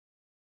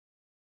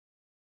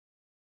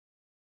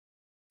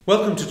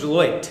Welcome to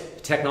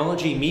Deloitte,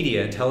 Technology,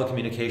 Media, and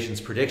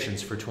Telecommunications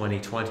Predictions for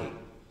 2020.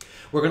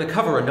 We're going to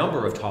cover a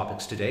number of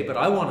topics today, but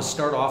I want to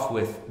start off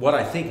with what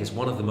I think is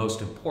one of the most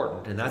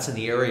important, and that's in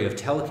the area of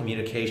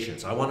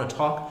telecommunications. I want to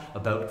talk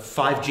about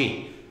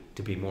 5G,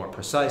 to be more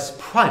precise,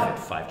 private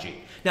 5G.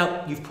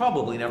 Now, you've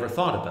probably never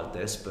thought about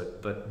this,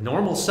 but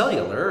normal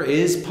cellular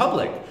is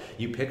public.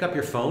 You pick up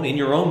your phone in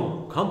your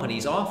own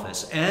company's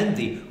office, and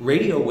the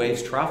radio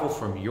waves travel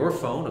from your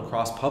phone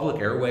across public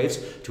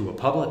airwaves to a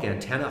public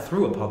antenna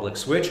through a public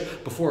switch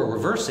before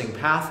reversing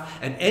path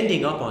and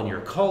ending up on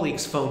your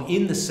colleague's phone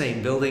in the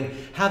same building,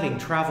 having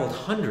traveled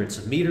hundreds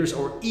of meters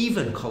or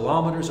even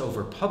kilometers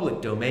over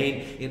public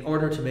domain in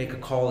order to make a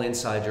call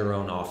inside your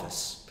own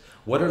office.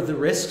 What are the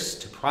risks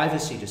to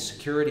privacy, to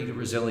security, to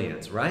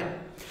resilience, right?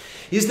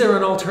 Is there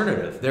an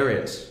alternative? There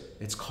is.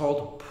 It's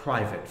called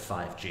private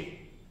 5G.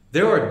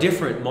 There are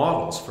different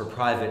models for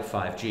private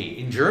 5G.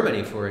 In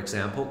Germany, for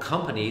example,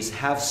 companies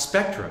have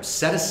spectrum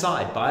set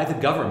aside by the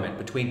government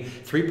between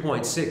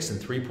 3.6 and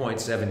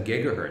 3.7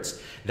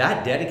 gigahertz.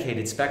 That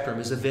dedicated spectrum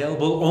is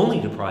available only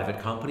to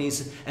private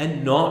companies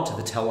and not to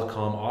the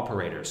telecom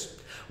operators.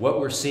 What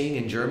we're seeing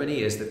in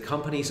Germany is that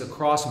companies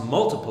across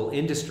multiple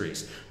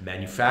industries,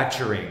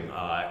 manufacturing,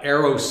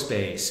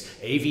 aerospace,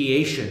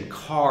 aviation,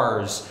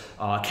 cars,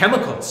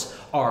 chemicals,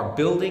 are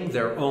building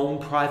their own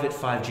private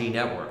 5G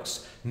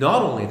networks.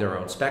 Not only their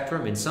own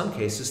spectrum, in some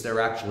cases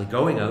they're actually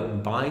going out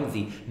and buying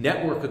the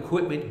network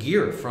equipment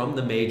gear from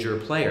the major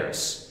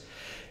players.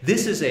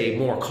 This is a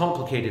more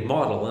complicated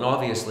model, and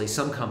obviously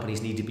some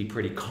companies need to be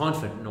pretty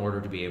confident in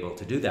order to be able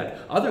to do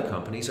that. Other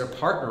companies are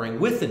partnering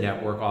with the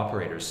network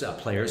operators,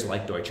 players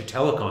like Deutsche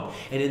Telekom,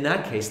 and in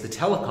that case the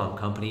telecom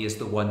company is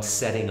the one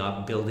setting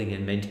up, building,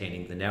 and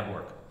maintaining the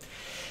network.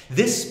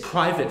 This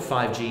private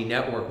 5G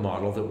network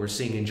model that we're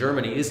seeing in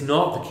Germany is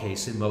not the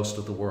case in most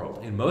of the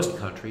world. In most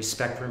countries,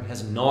 spectrum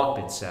has not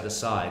been set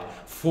aside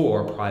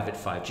for private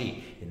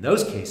 5G. In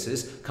those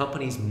cases,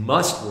 companies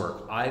must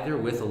work either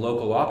with a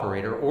local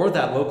operator or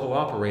that local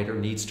operator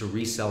needs to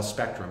resell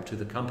spectrum to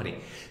the company.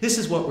 This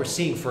is what we're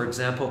seeing, for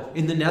example,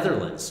 in the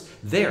Netherlands.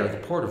 There, the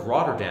Port of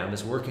Rotterdam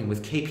is working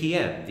with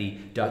KPN, the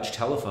Dutch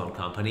telephone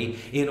company,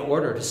 in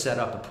order to set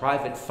up a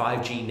private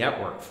 5G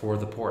network for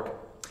the port.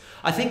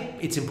 I think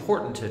it's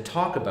important to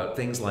talk about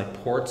things like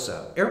ports,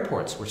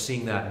 airports. We're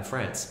seeing that in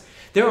France.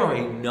 There are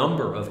a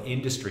number of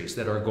industries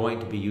that are going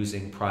to be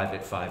using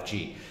private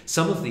 5G.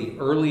 Some of the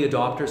early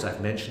adopters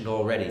I've mentioned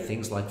already,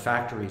 things like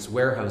factories,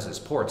 warehouses,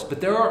 ports,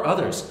 but there are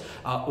others.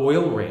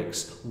 Oil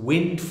rigs,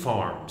 wind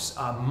farms,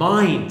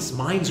 mines.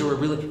 Mines are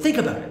think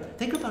about it.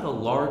 Think about a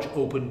large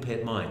open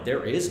pit mine.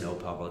 There is no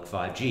public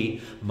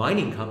 5G.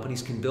 Mining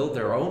companies can build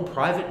their own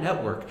private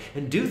network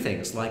and do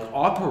things like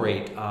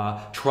operate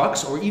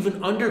trucks or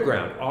even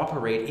underground,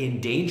 operate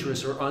in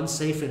dangerous or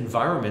unsafe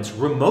environments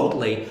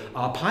remotely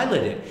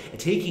piloted,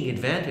 taking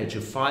advantage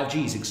of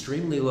 5G's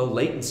extremely low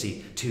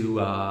latency to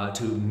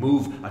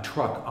move a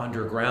truck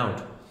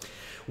underground.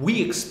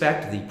 We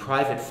expect the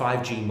private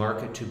 5G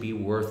market to be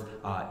worth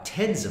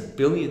tens of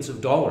billions of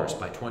dollars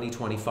by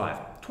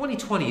 2025.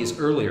 2020 is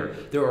earlier.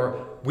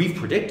 We've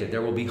predicted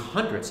there will be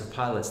hundreds of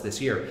pilots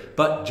this year,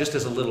 but just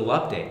as a little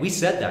update, we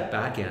said that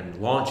back in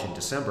launch in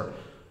December.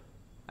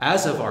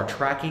 As of our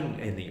tracking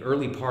in the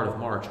early part of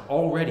March,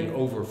 already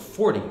over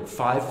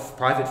 45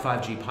 private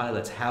 5G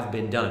pilots have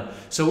been done,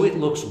 so it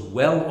looks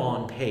well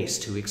on pace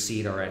to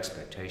exceed our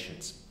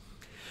expectations.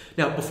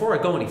 Now, before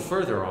I go any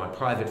further on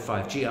private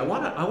 5G, I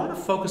want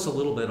to focus a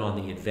little bit on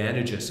the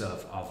advantages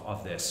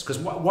of this, because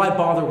why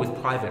bother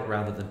with private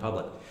rather than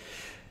public?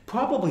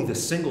 Probably the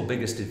single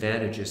biggest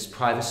advantage is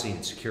privacy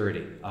and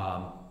security.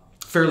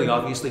 Fairly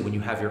obviously, when you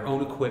have your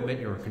own equipment,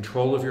 you're in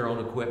control of your own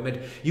equipment,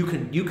 you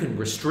can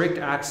restrict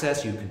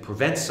access, you can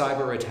prevent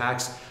cyber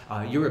attacks,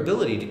 your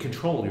ability to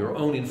control your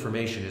own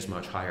information is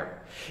much higher.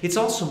 It's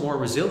also more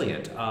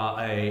resilient.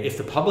 If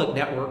the public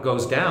network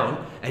goes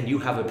down and you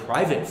have a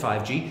private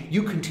 5G,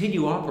 you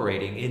continue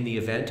operating in the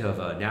event of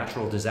a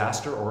natural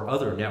disaster or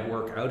other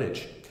network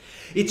outage.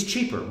 It's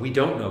cheaper. We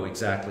don't know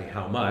exactly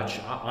how much.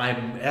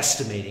 I'm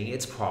estimating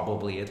it's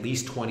probably at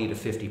least 20 to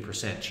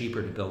 50%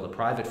 cheaper to build a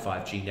private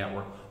 5G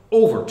network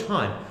over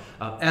time.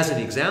 As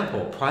an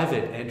example,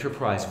 private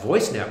enterprise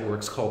voice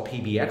networks called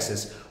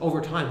PBXs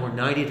over time were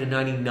 90 to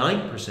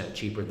 99%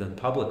 cheaper than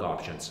public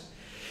options.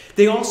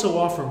 They also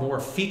offer more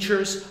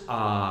features,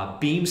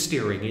 beam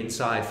steering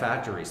inside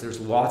factories. There's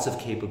lots of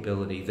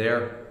capability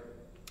there.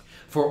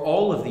 For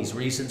all of these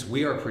reasons,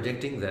 we are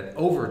predicting that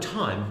over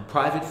time,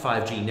 private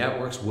 5G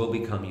networks will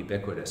become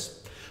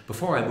ubiquitous.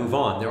 Before I move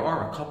on, there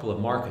are a couple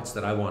of markets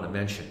that I want to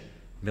mention: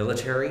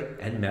 military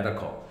and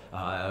medical.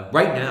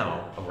 Right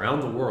now,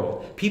 around the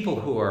world, people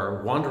who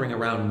are wandering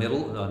around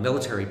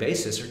military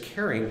bases are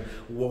carrying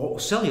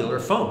cellular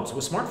phones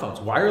with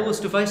smartphones, wireless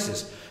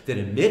devices that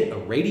emit a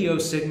radio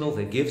signal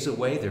that gives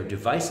away their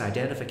device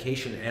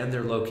identification and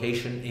their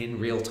location in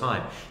real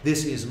time.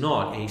 This is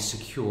not a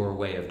secure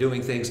way of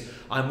doing things.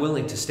 I'm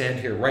willing to stand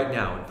here right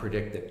now and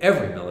predict that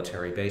every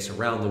military base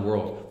around the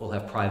world will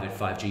have private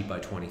 5G by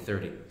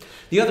 2030.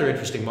 The other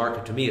interesting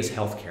market to me is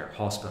healthcare,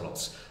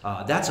 hospitals.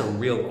 That's a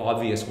real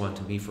obvious one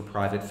to me for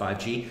private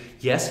 5G.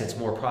 Yes, it's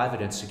more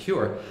private and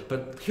secure,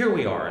 but here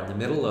we are in the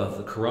middle of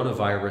the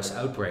coronavirus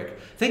outbreak.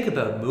 Think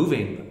about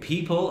moving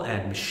people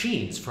and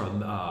machines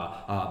from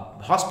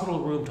hospital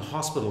room to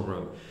hospital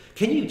room.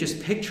 Can you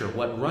just picture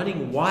what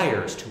running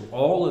wires to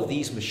all of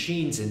these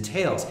machines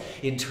entails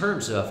in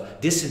terms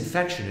of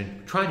disinfection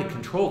and trying to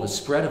control the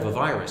spread of a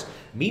virus?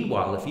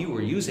 Meanwhile, if you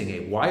were using a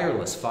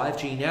wireless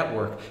 5G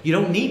network, you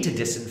don't need to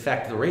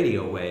disinfect the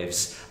radio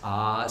waves.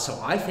 So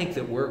I think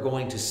that we're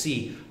going to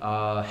see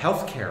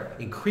healthcare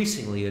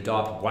increasingly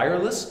adopt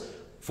wireless,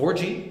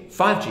 4G,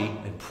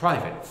 5G, and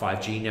private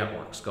 5G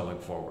networks going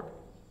forward.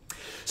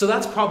 So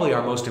that's probably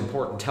our most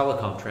important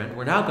telecom trend.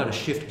 We're now going to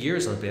shift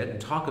gears a bit and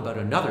talk about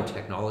another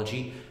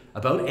technology,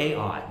 about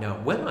AI. Now,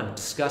 when I'm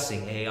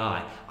discussing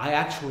AI, I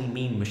actually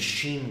mean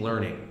machine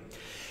learning.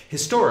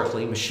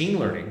 Historically, machine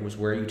learning was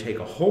where you take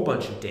a whole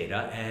bunch of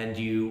data and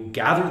you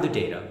gather the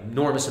data,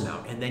 enormous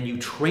amount, and then you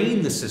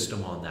train the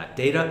system on that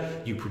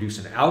data, you produce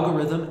an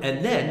algorithm,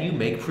 and then you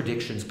make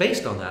predictions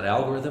based on that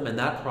algorithm, and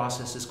that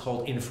process is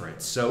called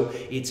inference. So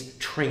it's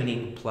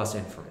training plus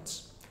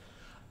inference.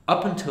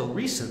 Up until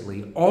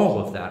recently, all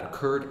of that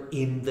occurred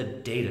in the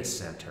data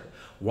center.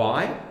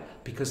 Why?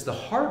 Because the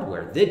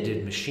hardware that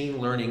did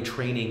machine learning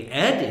training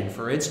and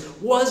inference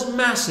was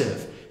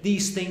massive.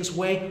 These things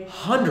weigh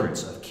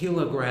hundreds of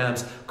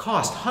kilograms,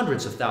 cost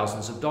hundreds of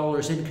thousands of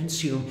dollars, and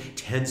consume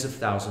tens of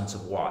thousands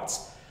of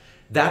watts.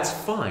 That's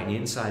fine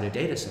inside a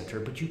data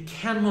center, but you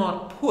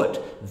cannot put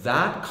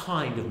that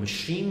kind of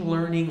machine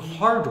learning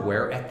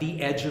hardware at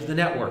the edge of the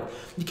network.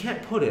 You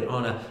can't put it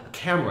on a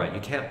camera,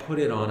 you can't put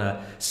it on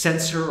a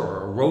sensor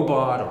or a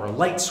robot or a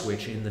light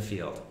switch in the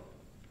field.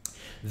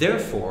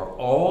 Therefore,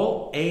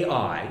 all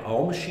AI,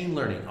 all machine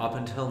learning up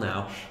until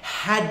now,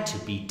 had to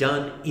be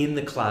done in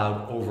the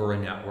cloud over a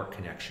network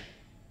connection.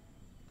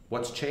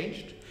 What's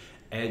changed?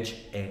 Edge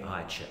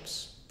AI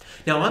chips.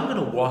 Now, I'm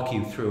going to walk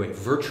you through a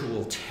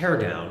virtual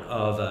teardown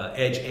of an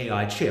Edge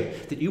AI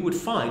chip that you would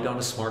find on a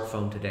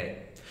smartphone today.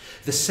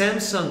 The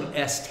Samsung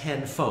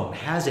S10 phone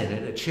has in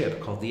it a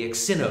chip called the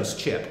Exynos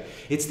chip.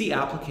 It's the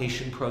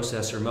application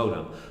processor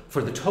modem.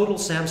 For the total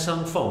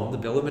Samsung phone, the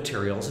bill of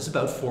materials is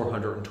about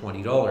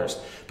 $420.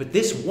 But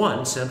this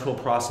one central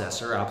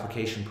processor,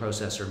 application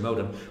processor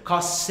modem,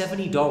 costs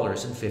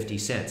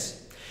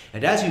 $70.50.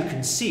 And as you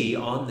can see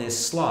on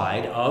this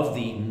slide of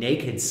the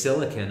naked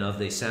silicon of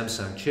the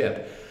Samsung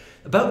chip,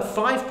 about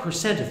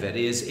 5% of it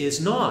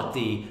is not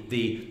the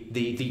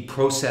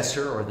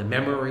processor or the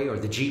memory or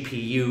the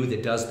GPU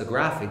that does the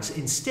graphics.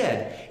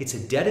 Instead, it's a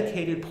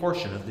dedicated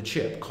portion of the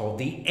chip called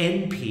the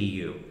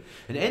NPU.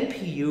 An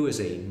NPU is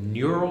a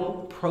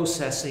neural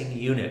processing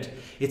unit.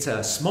 It's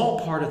a small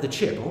part of the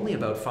chip, only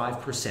about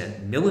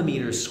 5%,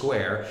 millimeters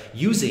square,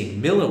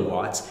 using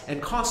milliwatts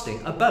and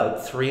costing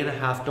about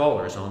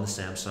 $3.50 on the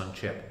Samsung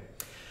chip.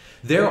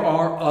 There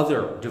are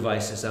other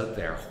devices out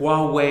there.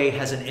 Huawei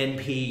has an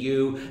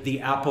NPU, the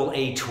Apple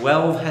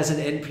A12 has an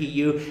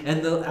NPU,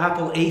 and the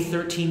Apple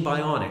A13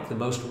 Bionic, the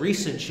most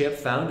recent chip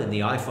found in the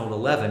iPhone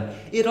 11,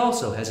 it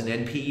also has an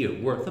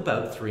NPU worth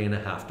about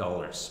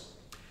 $3.50.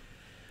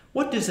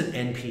 What does an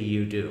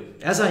NPU do?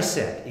 As I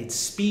said, it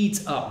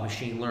speeds up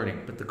machine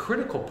learning, but the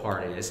critical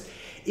part is,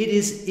 it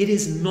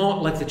is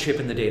not like the chip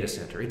in the data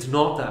center. It's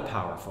not that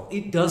powerful.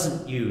 It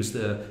doesn't use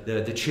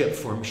the chip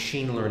for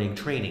machine learning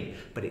training,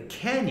 but it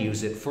can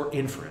use it for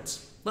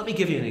inference. Let me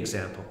give you an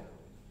example.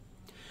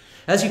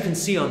 As you can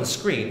see on the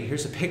screen,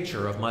 here's a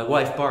picture of my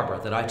wife Barbara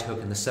that I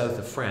took in the south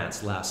of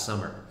France last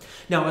summer.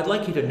 Now, I'd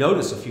like you to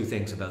notice a few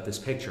things about this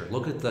picture.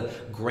 Look at the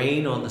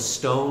grain on the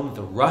stone,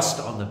 the rust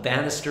on the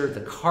banister,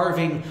 the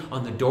carving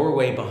on the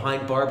doorway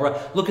behind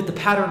Barbara. Look at the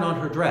pattern on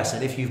her dress,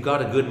 and if you've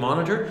got a good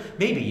monitor,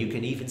 maybe you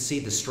can even see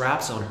the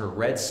straps on her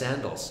red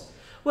sandals.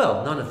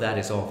 Well, none of that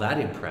is all that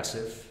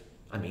impressive.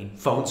 I mean,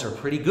 phones are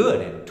pretty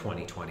good in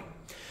 2020.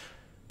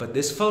 But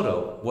this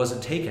photo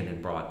wasn't taken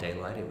in broad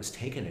daylight. It was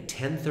taken at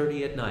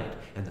 10:30 at night,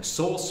 and the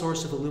sole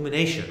source of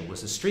illumination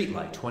was a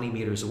streetlight 20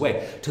 meters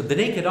away. To the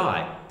naked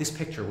eye, this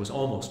picture was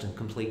almost in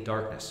complete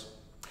darkness.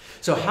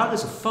 So how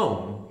does a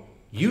phone,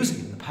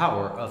 using the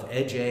power of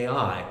Edge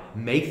AI,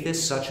 make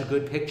this such a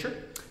good picture?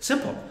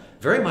 Simple.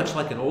 Very much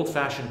like an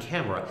old-fashioned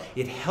camera,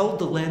 it held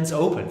the lens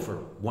open for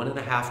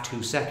 1.5 to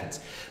 2 seconds.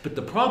 But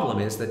the problem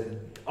is that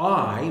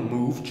I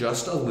moved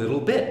just a little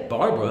bit.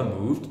 Barbara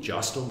moved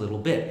just a little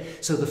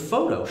bit. So the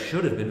photo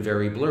should have been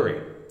very blurry.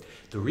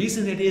 The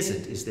reason it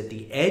isn't is that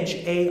the Edge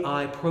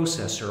AI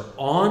processor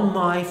on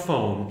my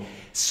phone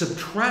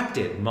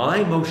subtracted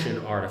my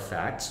motion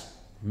artifacts,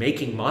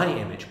 making my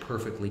image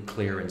perfectly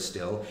clear and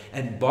still,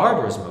 and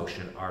Barbara's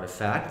motion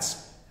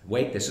artifacts,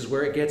 Wait, this is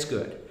where it gets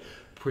good.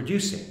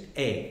 Producing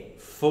a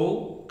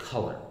full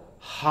color,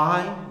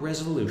 high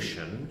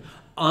resolution,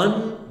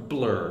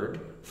 unblurred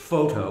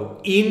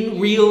photo in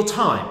real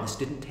time. This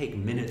didn't take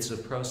minutes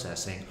of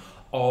processing,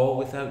 all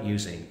without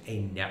using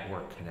a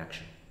network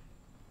connection.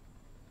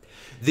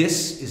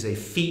 This is a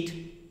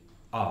feat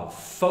of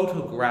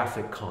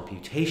photographic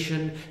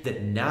computation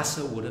that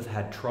NASA would have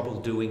had trouble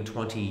doing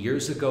 20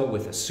 years ago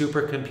with a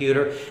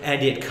supercomputer,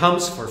 and it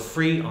comes for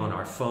free on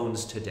our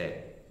phones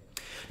today.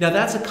 Now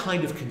that's a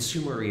kind of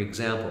consumery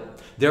example.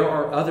 There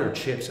are other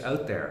chips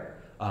out there.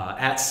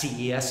 At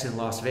CES in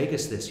Las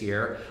Vegas this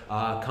year,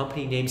 a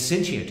company named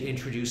Sentient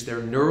introduced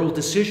their neural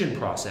decision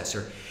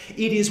processor.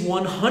 It is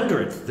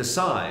 1/100th the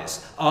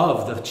size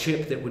of the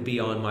chip that would be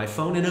on my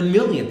phone and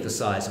 1/1,000,000th the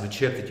size of a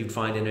chip that you'd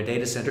find in a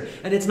data center,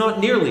 and it's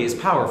not nearly as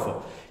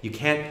powerful. You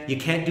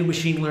can't do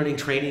machine learning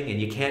training, and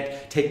you can't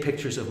take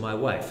pictures of my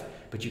wife.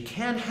 But you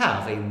can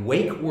have a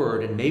wake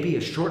word and maybe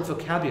a short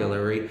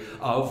vocabulary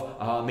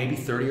of maybe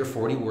 30 or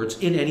 40 words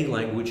in any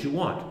language you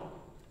want.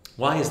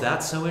 Why is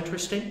that so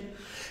interesting?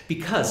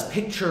 Because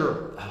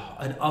picture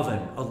an oven,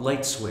 a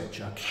light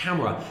switch, a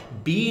camera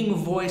being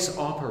voice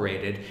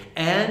operated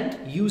and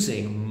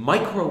using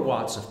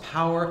microwatts of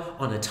power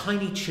on a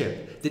tiny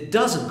chip that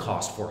doesn't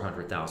cost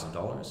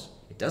 $400,000.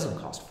 It doesn't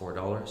cost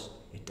 $4.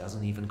 It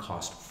doesn't even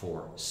cost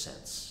 4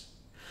 cents.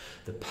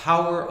 The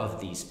power of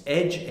these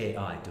edge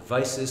AI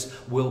devices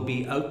will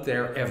be out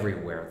there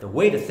everywhere. The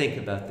way to think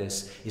about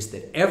this is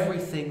that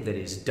everything that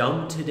is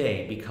dumb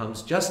today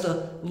becomes just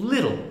a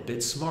little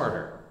bit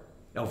smarter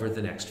over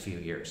the next few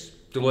years.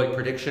 Deloitte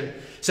prediction,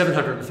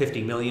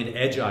 750 million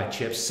edge AI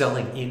chips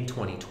selling in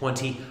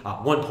 2020,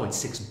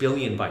 1.6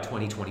 billion by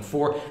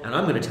 2024. And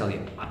I'm going to tell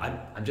you,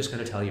 I'm just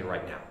going to tell you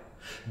right now,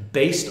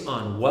 based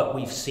on what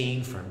we've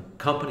seen from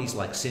companies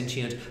like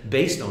Sentient,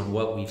 based on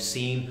what we've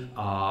seen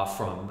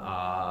from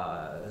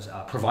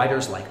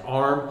providers like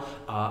ARM,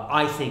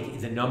 I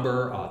think the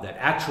number that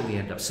actually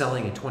end up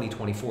selling in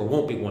 2024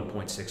 won't be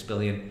 1.6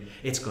 billion.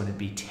 It's going to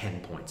be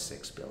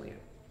 10.6 billion.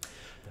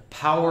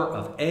 Power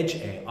of edge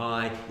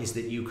AI is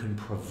that you can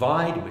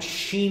provide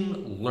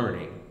machine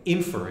learning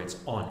inference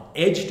on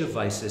edge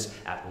devices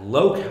at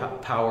low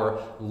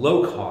power,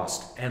 low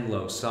cost, and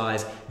low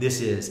size.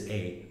 This is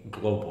a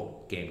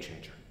global game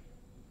changer.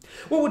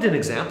 What would an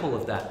example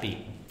of that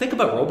be? Think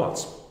about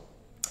robots.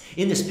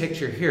 In this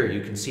picture here,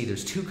 you can see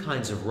there's 2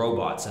 kinds of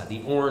robots.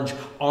 The orange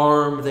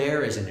arm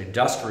there is an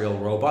industrial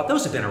robot.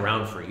 Those have been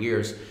around for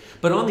years.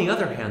 But on the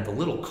other hand, the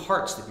little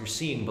carts that you're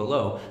seeing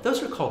below,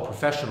 those are called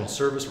professional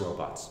service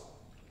robots.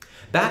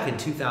 Back in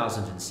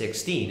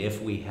 2016,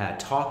 if we had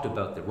talked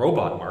about the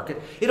robot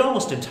market, it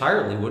almost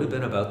entirely would have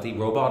been about the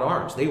robot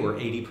arms. They were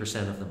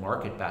 80% of the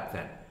market back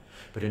then.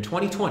 But in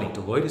 2020,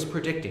 Deloitte is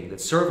predicting that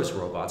service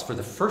robots, for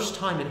the first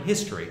time in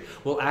history,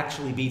 will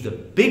actually be the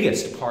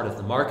biggest part of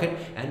the market,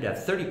 and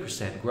at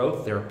 30%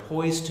 growth, they're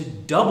poised to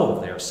double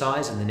their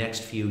size in the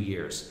next few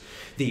years.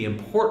 The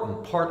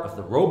important part of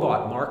the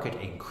robot market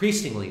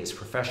increasingly is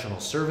professional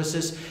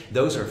services.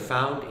 Those are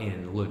found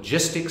in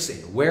logistics,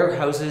 in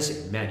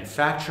warehouses, in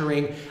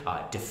manufacturing,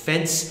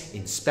 defense,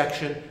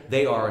 inspection.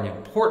 They are an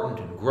important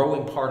and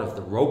growing part of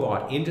the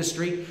robot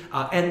industry,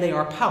 and they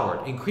are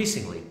powered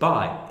increasingly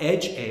by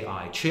edge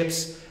AI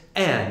chips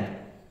and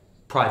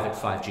private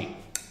 5G.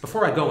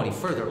 Before I go any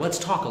further, let's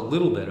talk a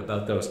little bit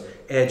about those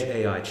edge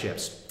AI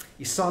chips.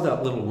 You saw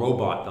that little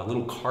robot, that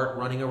little cart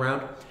running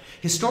around?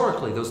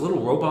 Historically, those little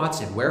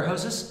robots in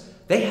warehouses,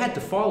 they had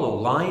to follow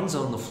lines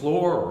on the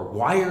floor or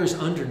wires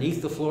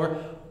underneath the floor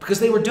because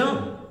they were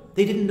dumb.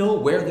 They didn't know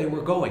where they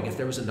were going. If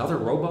there was another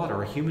robot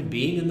or a human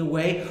being in the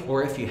way,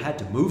 or if you had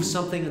to move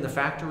something in the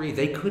factory,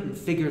 they couldn't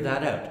figure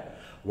that out.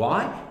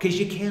 Why? Because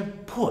you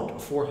can't put a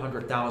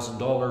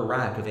 $400,000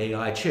 rack of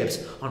AI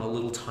chips on a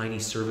little tiny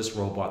service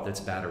robot that's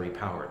battery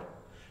powered.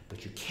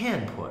 But you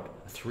can put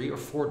a $3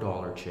 or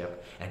 $4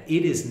 chip, and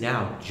it is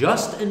now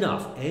just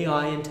enough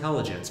AI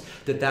intelligence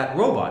that that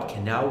robot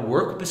can now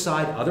work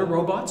beside other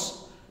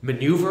robots,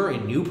 maneuver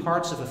in new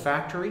parts of a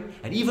factory,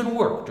 and even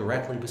work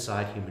directly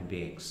beside human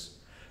beings.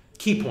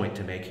 Key point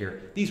to make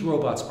here, these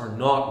robots are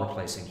not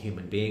replacing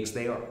human beings,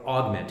 they are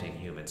augmenting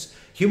humans.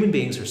 Human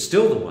beings are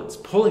still the ones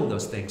pulling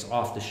those things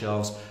off the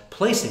shelves,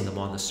 placing them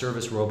on the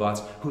service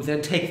robots, who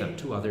then take them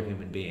to other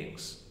human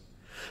beings.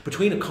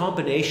 Between a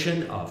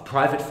combination of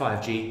private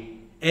 5G,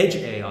 edge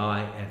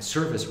AI, and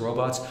service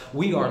robots,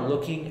 we are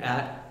looking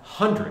at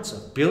hundreds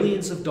of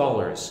billions of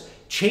dollars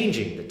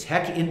changing the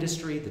tech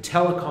industry, the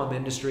telecom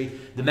industry,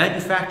 the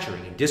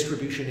manufacturing and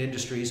distribution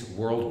industries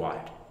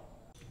worldwide.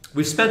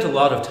 We've spent a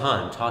lot of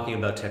time talking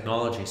about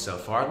technology so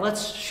far.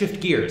 Let's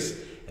shift gears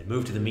and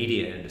move to the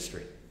media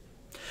industry.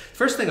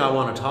 First thing I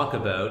want to talk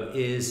about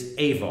is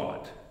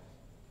AVOD.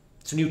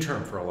 It's a new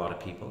term for a lot of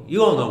people.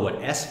 You all know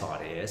what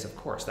SVOD is, of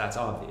course, that's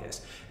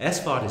obvious.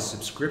 SVOD is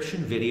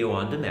subscription video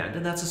on demand,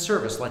 and that's a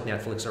service like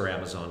Netflix or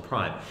Amazon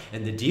Prime.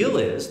 And the deal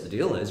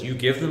is you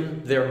give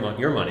them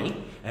your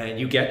money, and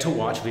you get to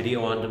watch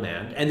video on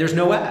demand, and there's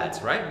no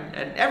ads, right?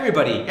 And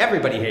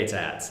everybody hates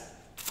ads.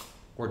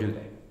 Or do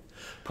they?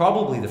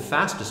 Probably the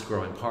fastest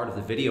growing part of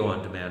the video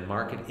on demand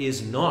market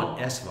is not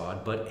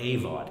SVOD, but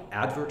AVOD,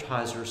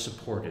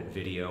 advertiser-supported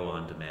video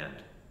on demand.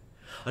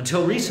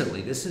 Until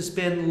recently, this has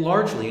been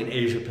largely an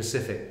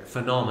Asia-Pacific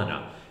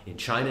phenomena. In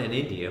China and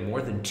India,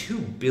 more than 2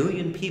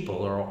 billion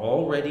people are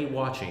already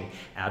watching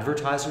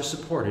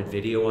advertiser-supported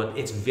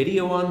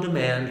video on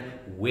demand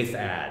with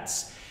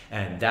ads.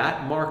 And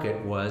that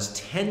market was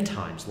 10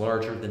 times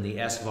larger than the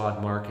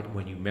SVOD market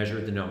when you measure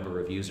the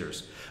number of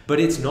users. But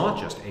it's not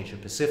just Asia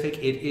Pacific,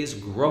 it is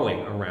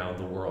growing around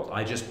the world.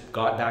 I just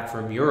got back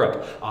from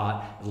Europe.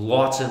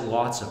 Lots and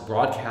lots of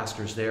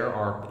broadcasters there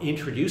are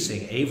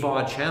introducing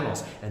AVOD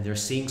channels, and they're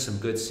seeing some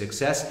good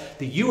success.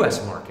 The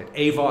US market,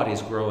 AVOD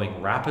is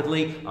growing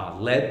rapidly,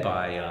 led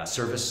by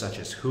services such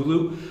as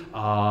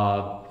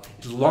Hulu.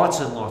 Lots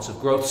and lots of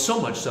growth,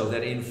 so much so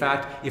that, in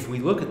fact, if we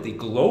look at the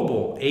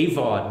global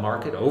AVOD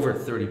market, over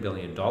 $30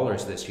 billion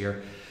this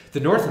year,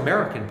 the North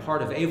American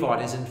part of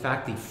AVOD is, in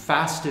fact, the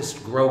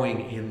fastest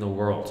growing in the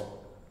world.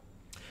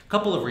 A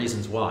couple of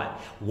reasons why.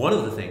 One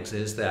of the things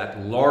is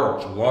that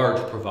large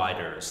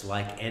providers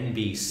like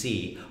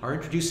NBC are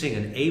introducing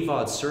an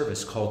AVOD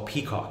service called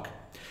Peacock.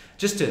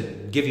 Just to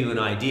give you an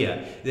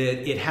idea,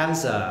 it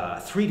has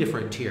 3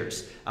 different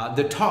tiers.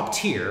 The top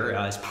tier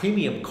is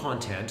premium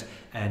content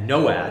and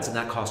no ads, and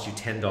that costs you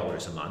 $10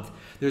 a month.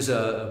 There's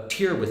a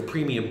tier with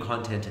premium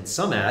content and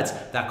some ads,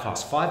 that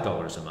costs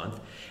 $5 a month.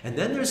 And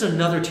then there's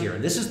another tier,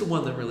 and this is the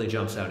one that really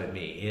jumps out at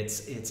me.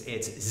 It's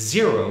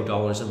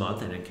 $0 a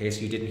month, and in case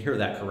you didn't hear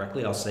that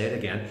correctly, I'll say it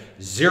again,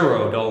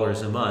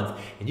 $0 a month,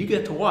 and you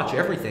get to watch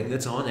everything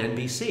that's on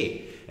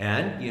NBC.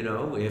 And, you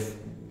know, if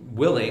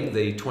willing,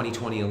 the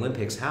 2020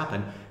 Olympics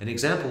happen, an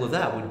example of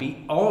that would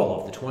be all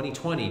of the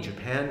 2020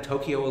 Japan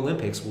Tokyo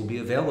Olympics will be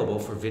available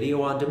for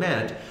video on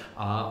demand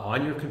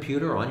on your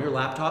computer, on your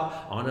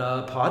laptop, on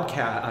a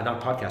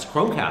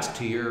Chromecast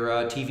to your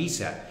TV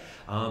set.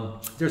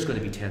 There's going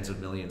to be tens of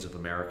millions of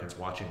Americans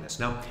watching this.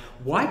 Now,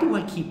 why do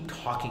I keep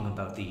talking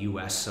about the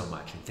US so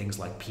much and things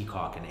like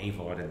Peacock and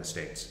AVOD in the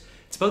States?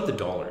 It's about the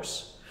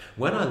dollars.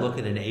 When I look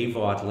at an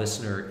AVOD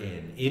listener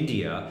in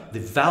India,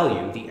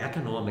 the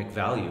economic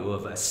value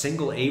of a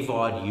single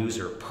AVOD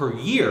user per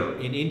year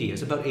in India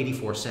is about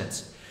 84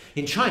 cents.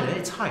 In China,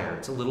 it's higher.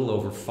 It's a little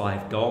over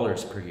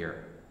 $5 per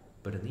year.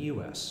 But in the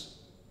US,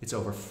 it's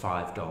over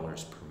 $5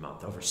 per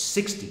month, over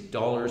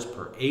 $60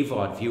 per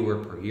AVOD viewer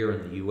per year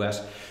in the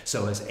US.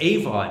 So as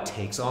AVOD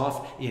takes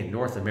off in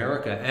North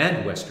America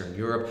and Western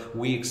Europe,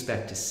 we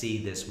expect to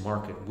see this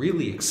market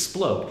really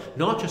explode,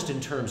 not just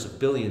in terms of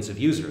billions of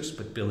users,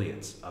 but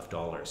billions of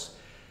dollars.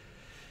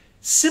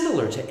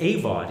 Similar to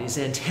AVOD is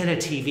antenna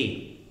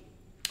TV.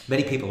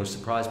 Many people are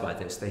surprised by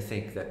this. They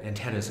think that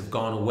antennas have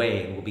gone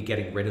away and we'll be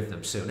getting rid of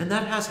them soon. And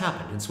that has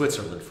happened. In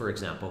Switzerland, for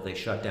example, they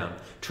shut down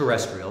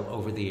terrestrial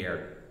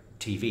over-the-air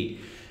TV.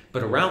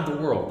 But around the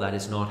world, that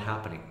is not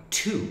happening.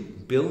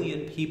 2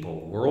 billion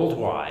people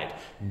worldwide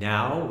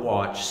now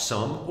watch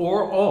some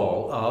or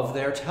all of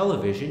their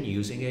television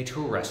using a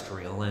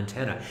terrestrial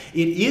antenna.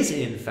 It is,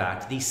 in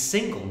fact, the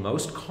single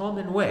most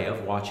common way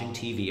of watching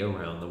TV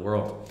around the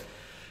world.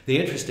 The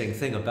interesting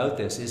thing about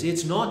this is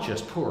it's not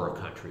just poorer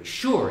countries.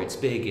 Sure, it's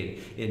big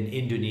in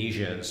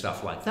Indonesia and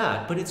stuff like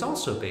that, but it's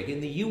also big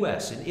in the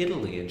US, in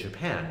Italy, and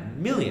Japan.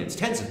 Millions,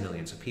 tens of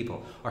millions of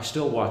people are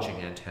still watching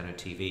antenna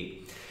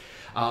TV.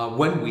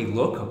 When we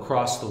look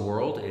across the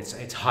world,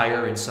 it's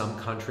higher in some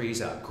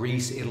countries,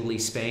 Greece, Italy,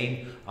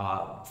 Spain,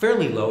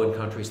 fairly low in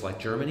countries like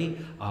Germany.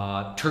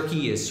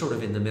 Turkey is sort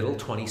of in the middle,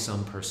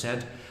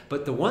 20-some%.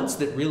 But the ones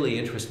that really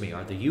interest me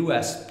are the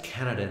US,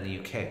 Canada, and the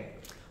UK.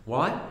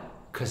 Why?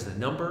 Because the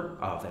number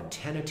of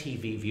antenna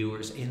TV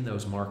viewers in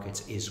those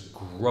markets is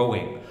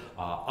growing,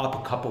 up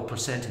a couple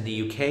percent in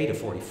the UK to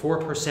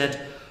 44%,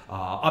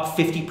 up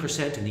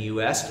 50% in the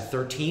US to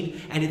 13%,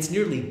 and it's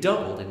nearly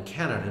doubled in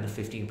Canada to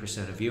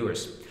 15% of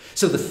viewers.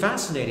 So the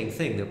fascinating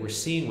thing that we're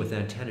seeing with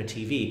antenna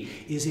TV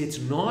is it's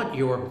not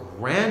your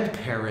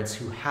grandparents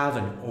who have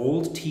an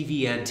old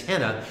TV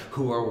antenna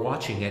who are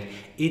watching it,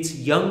 it's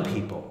young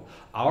people.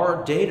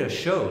 Our data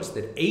shows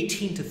that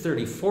 18 to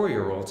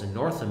 34-year-olds in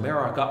North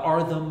America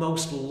are the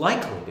most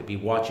likely to be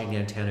watching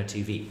antenna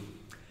TV.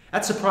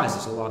 That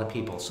surprises a lot of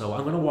people, so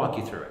I'm going to walk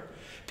you through it.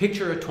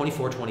 Picture a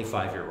 24,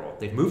 25-year-old.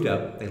 They've moved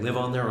out, they live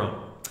on their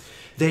own.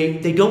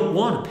 They don't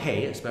want to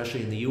pay,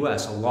 especially in the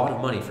US, a lot of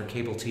money for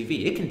cable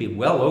TV. It can be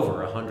well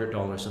over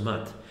 $100 a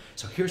month.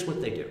 So here's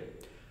what they do.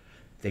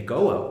 They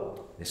go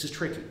out, this is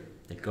tricky,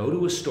 they go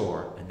to a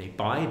store and they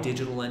buy a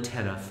digital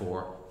antenna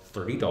for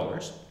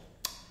 $30,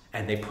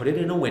 and they put it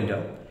in a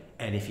window,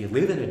 and if you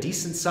live in a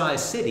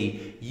decent-sized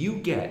city, you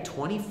get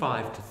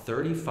 25 to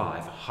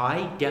 35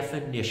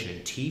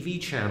 high-definition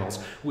TV channels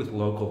with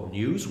local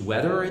news,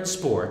 weather, and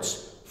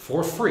sports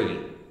for free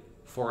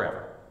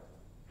forever.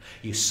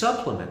 You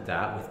supplement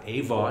that with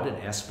AVOD and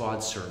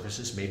SVOD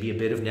services, maybe a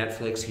bit of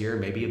Netflix here,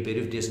 maybe a bit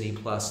of Disney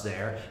Plus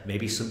there,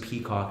 maybe some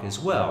Peacock as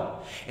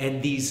well.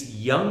 And these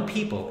young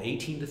people,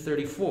 18 to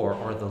 34,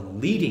 are the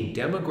leading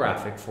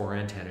demographic for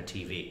antenna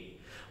TV.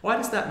 Why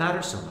does that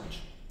matter so much?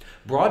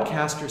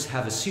 Broadcasters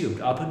have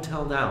assumed up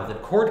until now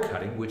that cord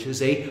cutting, which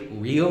is a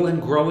real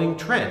and growing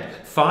trend,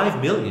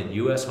 5 million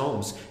US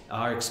homes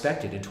are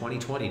expected in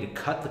 2020 to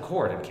cut the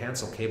cord and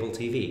cancel cable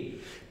TV.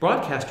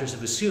 Broadcasters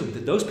have assumed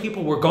that those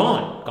people were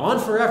gone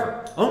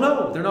forever. Oh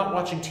no, they're not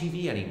watching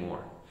TV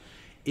anymore.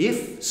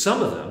 If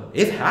some of them,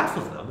 if half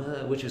of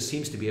them, which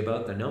seems to be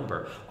about the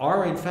number,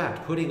 are in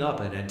fact putting up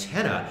an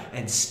antenna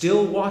and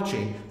still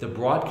watching, the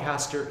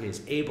broadcaster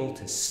is able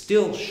to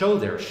still show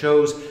their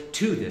shows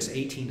to this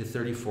 18 to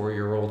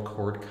 34-year-old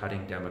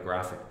cord-cutting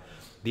demographic.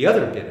 The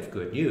other bit of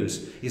good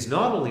news is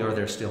not only are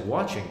they still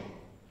watching,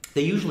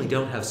 they usually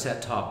don't have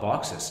set-top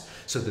boxes.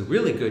 So the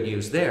really good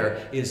news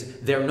there is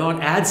they're not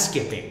ad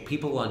skipping.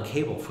 People on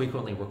cable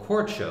frequently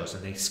record shows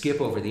and they skip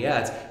over the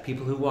ads.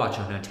 People who watch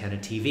on antenna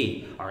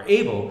TV are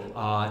able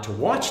to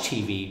watch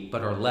TV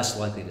but are less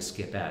likely to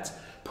skip ads.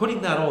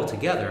 Putting that all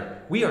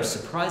together, we are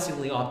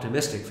surprisingly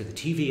optimistic for the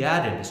TV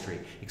ad industry,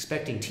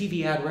 expecting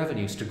TV ad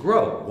revenues to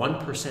grow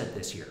 1%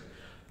 this year.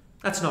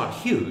 That's not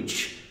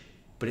huge,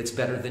 but it's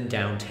better than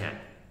down 10.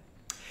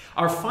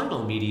 Our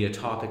final media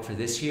topic for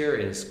this year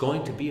is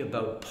going to be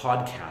about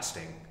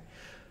podcasting.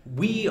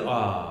 We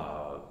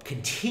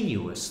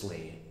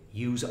continuously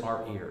use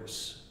our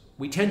ears.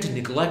 We tend to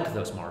neglect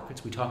those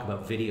markets. We talk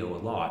about video a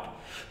lot.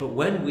 But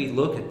when we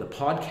look at the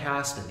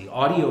podcast and the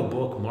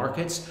audiobook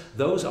markets,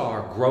 those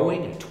are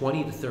growing at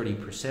 20 to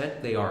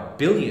 30%. They are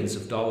billions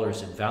of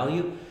dollars in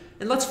value.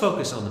 And let's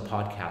focus on the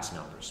podcast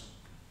numbers.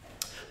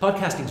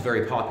 Podcasting is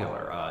very popular.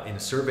 In a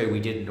survey we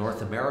did in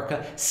North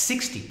America,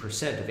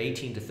 60% of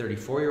 18 to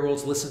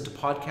 34-year-olds listen to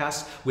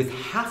podcasts, with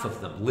half of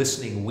them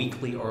listening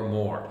weekly or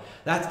more.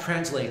 That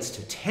translates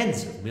to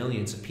tens of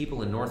millions of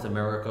people in North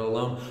America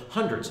alone,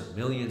 hundreds of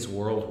millions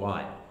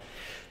worldwide.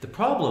 The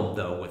problem,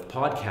 though, with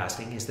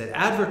podcasting is that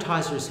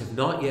advertisers have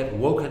not yet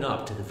woken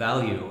up to the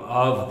value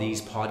of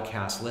these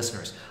podcast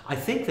listeners. I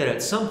think that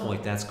at some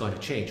point that's going to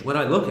change. When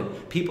I look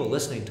at people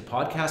listening to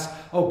podcasts,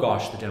 oh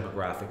gosh, the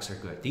demographics are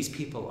good. These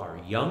people are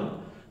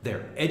young,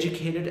 they're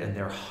educated, and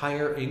they're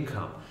higher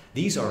income.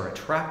 These are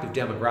attractive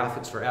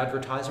demographics for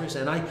advertisers,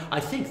 and I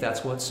think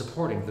that's what's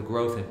supporting the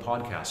growth in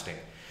podcasting.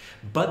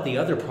 But the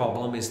other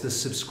problem is the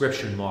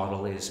subscription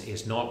model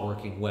is not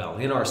working well.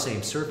 In our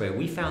same survey,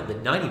 we found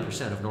that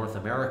 90% of North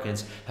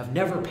Americans have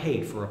never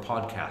paid for a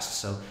podcast,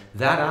 so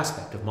that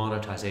aspect of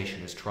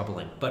monetization is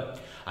troubling.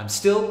 But I'm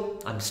still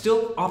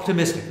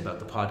optimistic about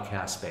the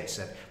podcast space.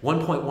 At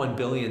 1.1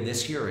 billion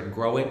this year and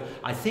growing,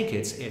 I think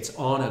it's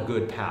on a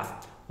good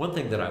path. One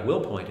thing that I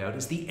will point out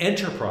is the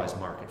enterprise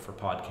market for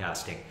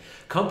podcasting.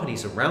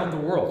 Companies around the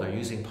world are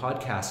using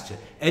podcasts to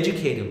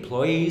educate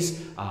employees,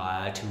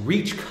 to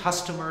reach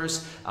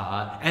customers,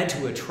 and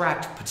to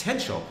attract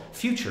potential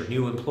future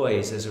new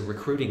employees as a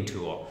recruiting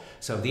tool.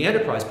 So the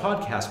enterprise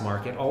podcast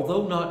market,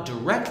 although not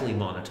directly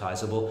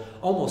monetizable,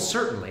 almost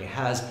certainly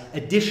has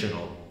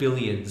additional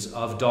billions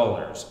of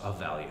dollars of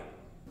value.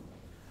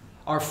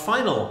 Our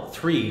final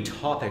three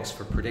topics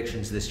for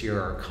predictions this year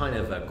are kind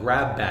of a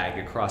grab bag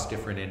across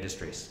different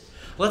industries.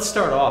 Let's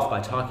start off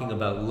by talking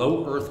about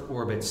low Earth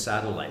orbit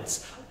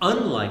satellites.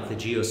 Unlike the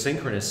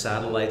geosynchronous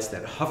satellites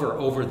that hover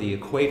over the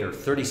equator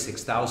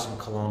 36,000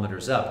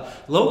 kilometers up,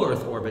 low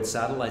Earth orbit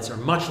satellites are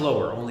much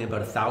lower, only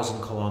about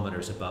 1,000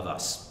 kilometers above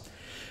us.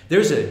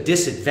 There's a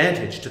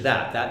disadvantage to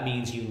that. That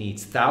means you need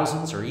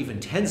thousands or even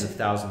tens of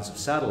thousands of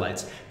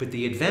satellites, but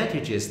the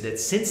advantage is that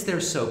since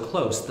they're so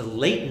close, the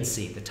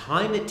latency, the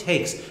time it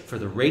takes for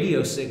the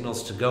radio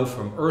signals to go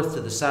from Earth to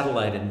the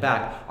satellite and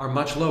back are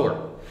much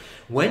lower.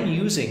 When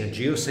using a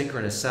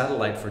geosynchronous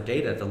satellite for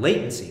data, the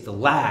latency, the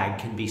lag,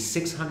 can be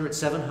 600,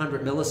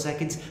 700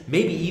 milliseconds,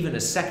 maybe even a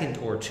second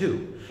or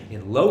two.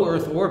 In low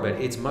Earth orbit,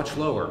 it's much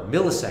lower,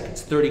 milliseconds,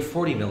 30,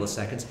 40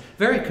 milliseconds,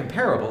 very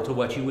comparable to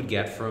what you would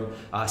get from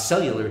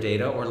cellular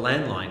data or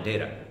landline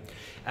data.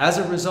 As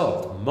a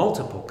result,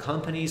 multiple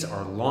companies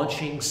are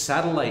launching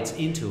satellites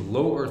into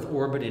low Earth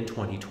orbit in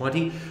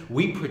 2020.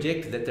 We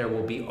predict that there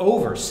will be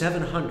over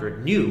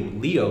 700 new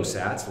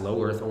LEOsats,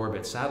 low Earth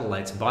orbit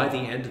satellites, by the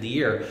end of the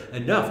year,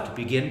 enough to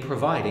begin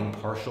providing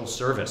partial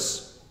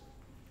service.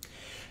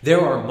 There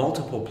are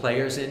multiple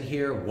players in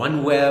here: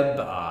 OneWeb,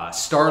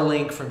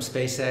 Starlink from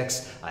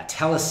SpaceX,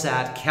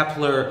 Telesat,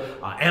 Kepler,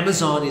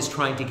 Amazon is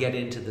trying to get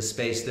into the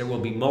space. There will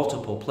be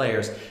multiple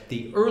players.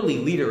 The early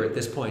leader at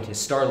this point is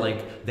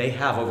Starlink. They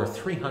have over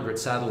 300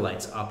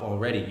 satellites up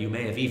already. You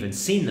may have even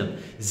seen them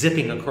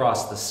zipping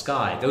across the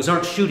sky. Those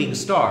aren't shooting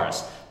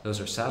stars, those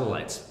are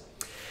satellites.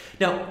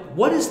 Now,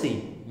 what is the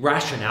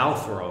rationale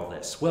for all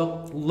this?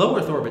 Well, low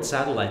Earth orbit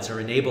satellites are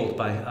enabled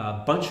by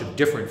a bunch of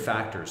different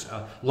factors.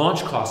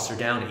 Launch costs are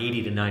down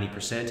 80 to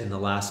 90% in the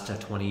last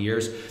 20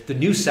 years. The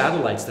new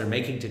satellites they're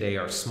making today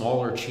are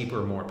smaller,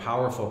 cheaper, more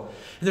powerful.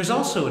 And there's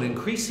also an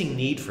increasing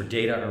need for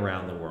data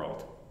around the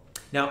world.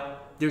 Now,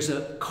 there's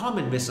a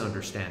common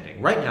misunderstanding.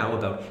 Right now,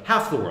 about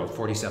half the world,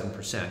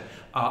 47%,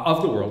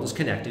 of the world is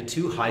connected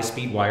to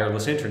high-speed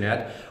wireless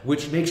internet,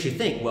 which makes you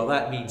think, well,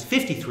 that means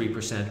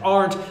 53%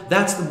 aren't.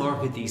 That's the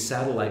market these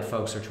satellite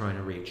folks are trying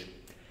to reach.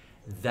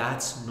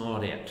 That's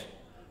not it.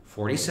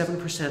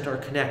 47% are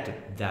connected.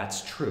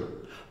 That's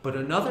true. but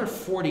another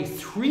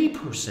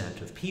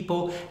 43% of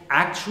people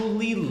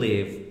actually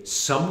live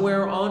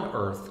somewhere on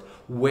Earth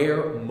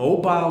where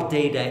mobile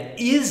data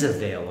is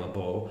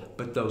available,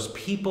 but those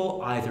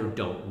people either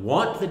don't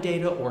want the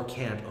data or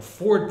can't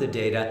afford the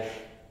data.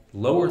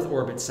 Low Earth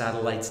orbit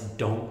satellites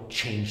don't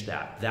change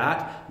that.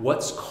 That,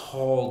 what's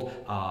called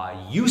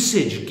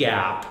usage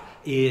gap,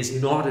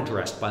 is not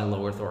addressed by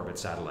low Earth orbit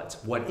satellites.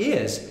 What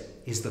is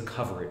the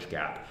coverage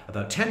gap.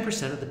 About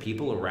 10% of the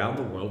people around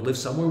the world live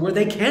somewhere where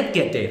they can't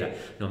get data.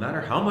 No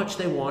matter how much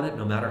they want it,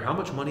 no matter how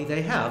much money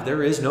they have,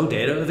 there is no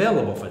data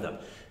available for them.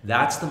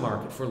 That's the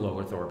market for low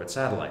Earth orbit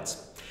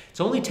satellites. It's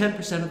only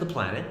 10% of the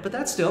planet, but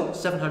that's still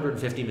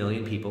 750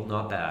 million people,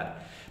 not bad.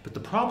 But the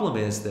problem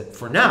is that,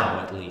 for now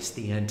at least,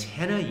 the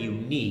antenna you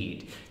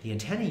need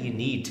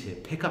to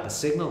pick up a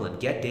signal and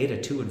get data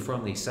to and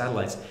from these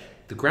satellites,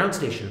 the ground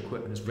station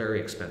equipment is very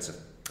expensive.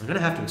 I'm going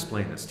to have to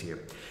explain this to you.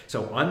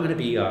 So I'm going to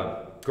be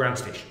a ground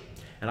station,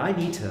 and I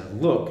need to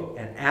look,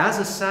 and as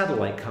a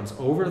satellite comes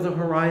over the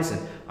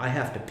horizon, I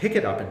have to pick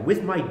it up, and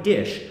with my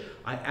dish,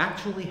 I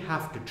actually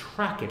have to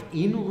track it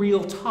in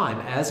real time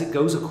as it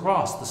goes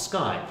across the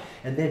sky.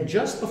 And then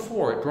just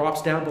before it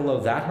drops down below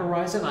that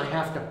horizon, I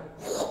have to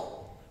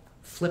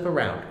flip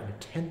around in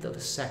 1/10 of a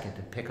second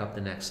and pick up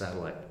the next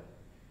satellite.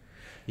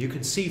 You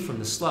can see from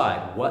the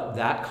slide what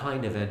that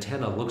kind of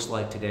antenna looks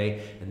like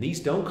today, and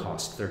these don't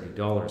cost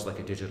 $30 like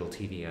a digital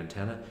TV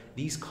antenna.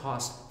 These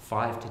cost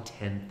 $5,000 to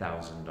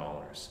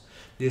 $10,000.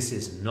 This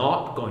is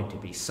not going to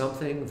be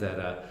something that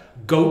a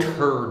goat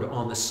herd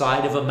on the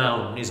side of a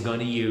mountain is going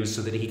to use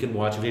so that he can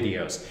watch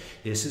videos.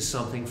 This is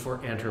something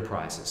for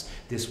enterprises.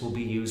 This will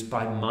be used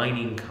by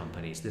mining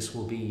companies. This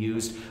will be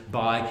used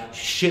by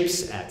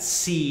ships at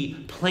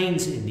sea,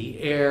 planes in the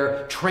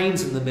air,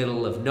 trains in the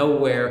middle of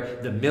nowhere,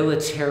 the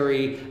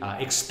military,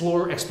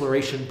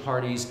 exploration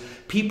parties,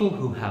 people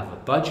who have a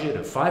budget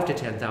of $5,000 to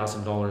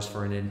 $10,000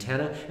 for an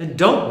antenna and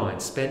don't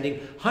mind spending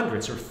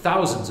hundreds or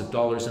thousands of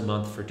dollars a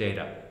month for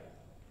data.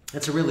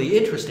 It's a really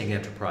interesting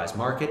enterprise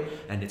market,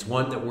 and it's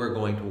one that we're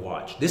going to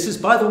watch. This is,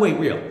 by the way,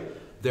 real.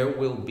 There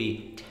will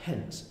be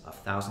tens of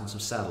thousands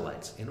of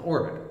satellites in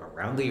orbit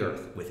around the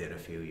Earth within a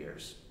few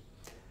years.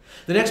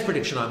 The next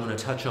prediction I'm going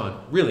to touch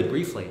on really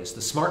briefly is the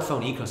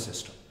smartphone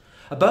ecosystem.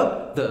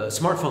 About the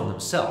smartphone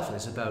themselves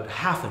is about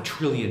 $500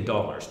 billion,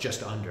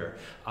 just under.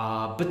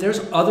 But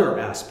there's other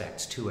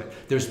aspects to it.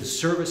 There's the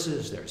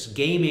services, there's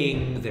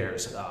gaming,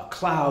 there's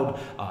cloud,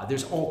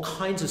 there's all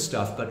kinds of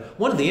stuff. But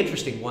one of the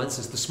interesting ones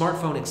is the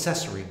smartphone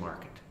accessory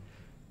market.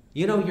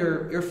 You know,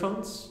 your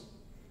earphones,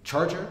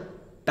 charger,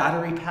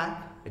 battery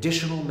pack,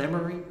 additional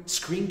memory,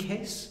 screen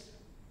case.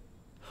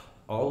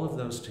 All of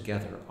those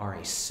together are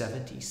a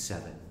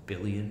 $77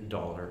 billion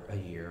a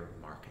year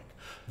market.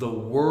 The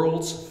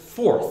world's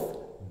fourth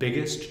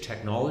biggest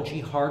technology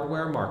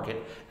hardware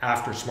market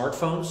after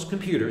smartphones,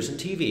 computers, and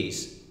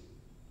TVs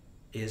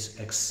is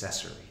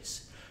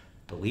accessories.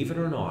 Believe it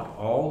or not,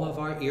 all of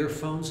our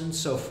earphones and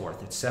so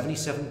forth at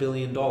 $77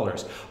 billion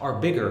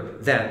are bigger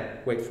than,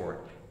 wait for it,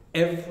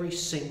 every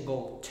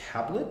single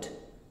tablet,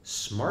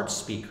 smart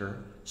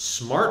speaker,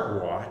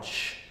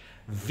 smartwatch,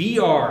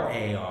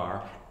 VR,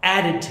 AR,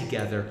 added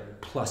together,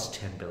 plus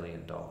 $10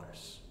 billion.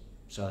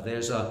 So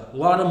there's a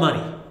lot of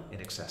money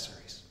in accessories.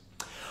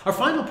 Our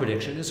final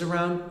prediction is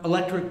around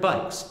electric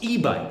bikes,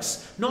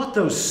 e-bikes, not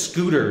those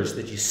scooters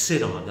that you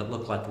sit on that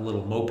look like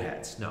little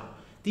mopeds. No,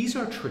 these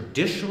are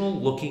traditional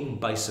looking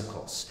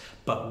bicycles,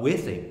 but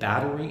with a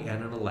battery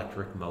and an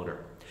electric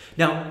motor.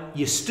 Now,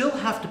 you still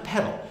have to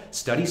pedal.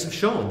 Studies have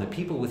shown that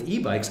people with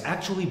e-bikes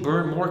actually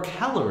burn more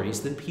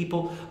calories than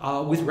people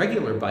with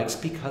regular bikes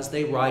because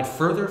they ride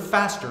further,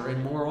 faster,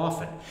 and more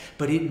often.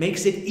 But it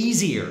makes it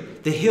easier.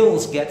 The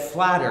hills get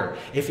flatter.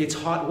 If it's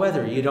hot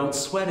weather, you don't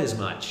sweat as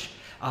much.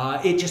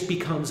 It just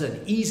becomes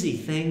an easy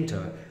thing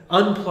to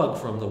unplug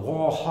from the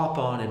wall, hop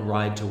on, and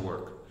ride to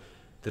work.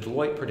 The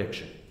Deloitte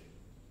prediction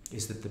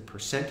is that the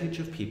percentage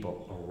of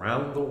people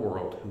around the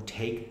world who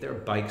take their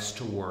bikes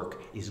to work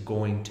is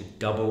going to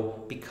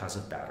double because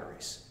of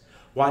batteries.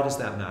 Why does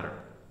that matter?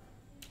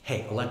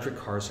 Hey, electric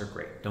cars are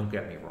great, don't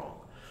get me wrong.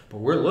 But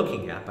we're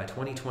looking at, by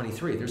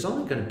 2023, there's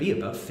only going to be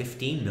about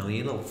 15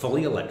 million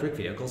fully electric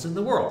vehicles in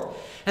the world.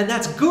 And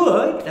that's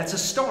good, that's a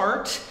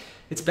start.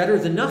 It's better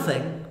than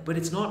nothing, but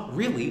it's not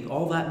really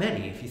all that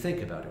many if you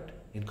think about it.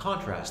 In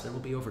contrast, there will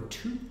be over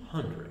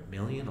 200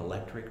 million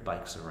electric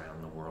bikes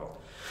around the world.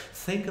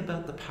 Think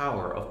about the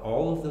power of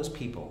all of those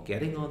people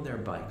getting on their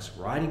bikes,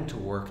 riding to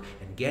work,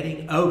 and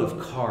getting out of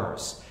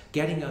cars,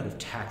 getting out of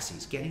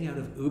taxis, getting out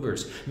of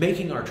Ubers,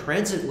 making our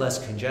transit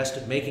less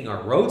congested, making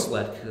our roads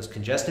less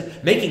congested,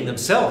 making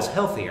themselves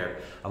healthier.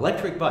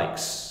 Electric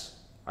bikes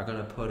are going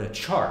to put a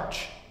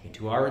charge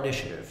into our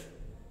initiative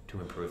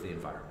to improve the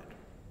environment.